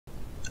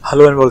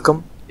Hello and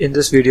welcome. In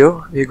this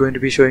video we are going to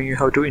be showing you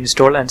how to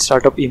install and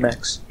start up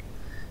Emacs.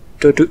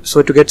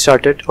 So to get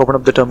started, open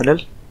up the terminal.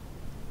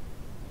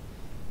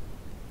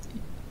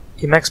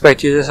 Emacs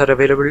packages are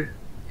available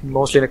in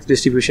most Linux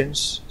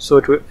distributions. So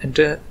to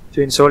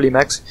install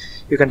Emacs,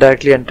 you can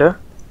directly enter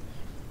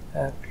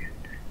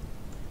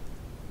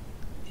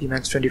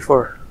Emacs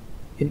 24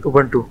 in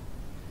Ubuntu.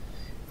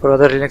 For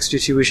other Linux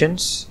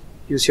distributions,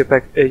 use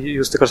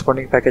the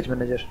corresponding package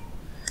manager.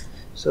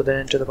 So then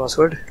enter the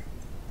password.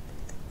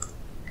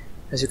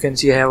 As you can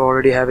see, I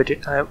already have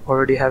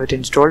it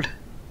installed.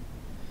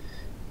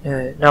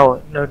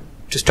 Now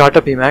to start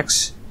up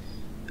Emacs,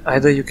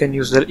 either you can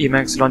use the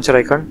Emacs launcher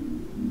icon,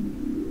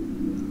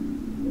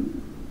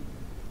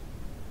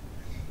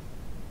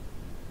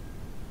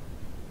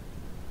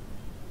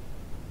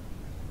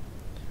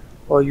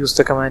 or use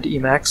the command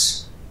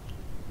Emacs.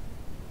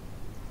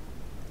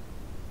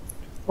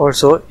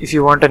 Also, if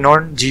you want a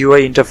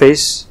non-GUI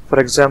interface, for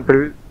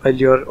example, while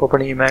you are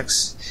opening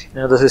Emacs in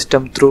another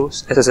system through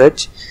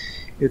SSH,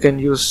 you can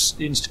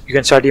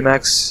start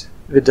Emacs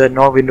with the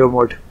no window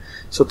mode.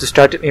 So to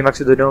start Emacs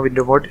with the no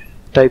window mode,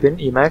 type in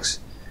Emacs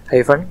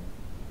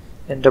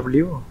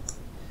 -NW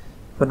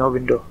for no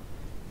window.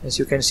 As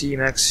you can see,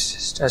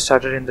 Emacs has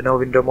started in the no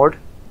window mode,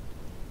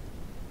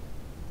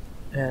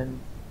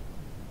 and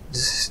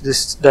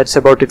that's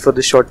about it for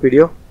this short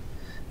video.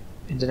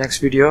 In the next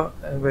video,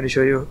 I'm going to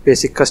show you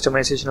basic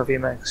customization of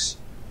Emacs.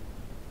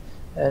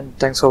 And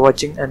thanks for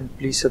watching, and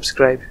please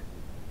subscribe.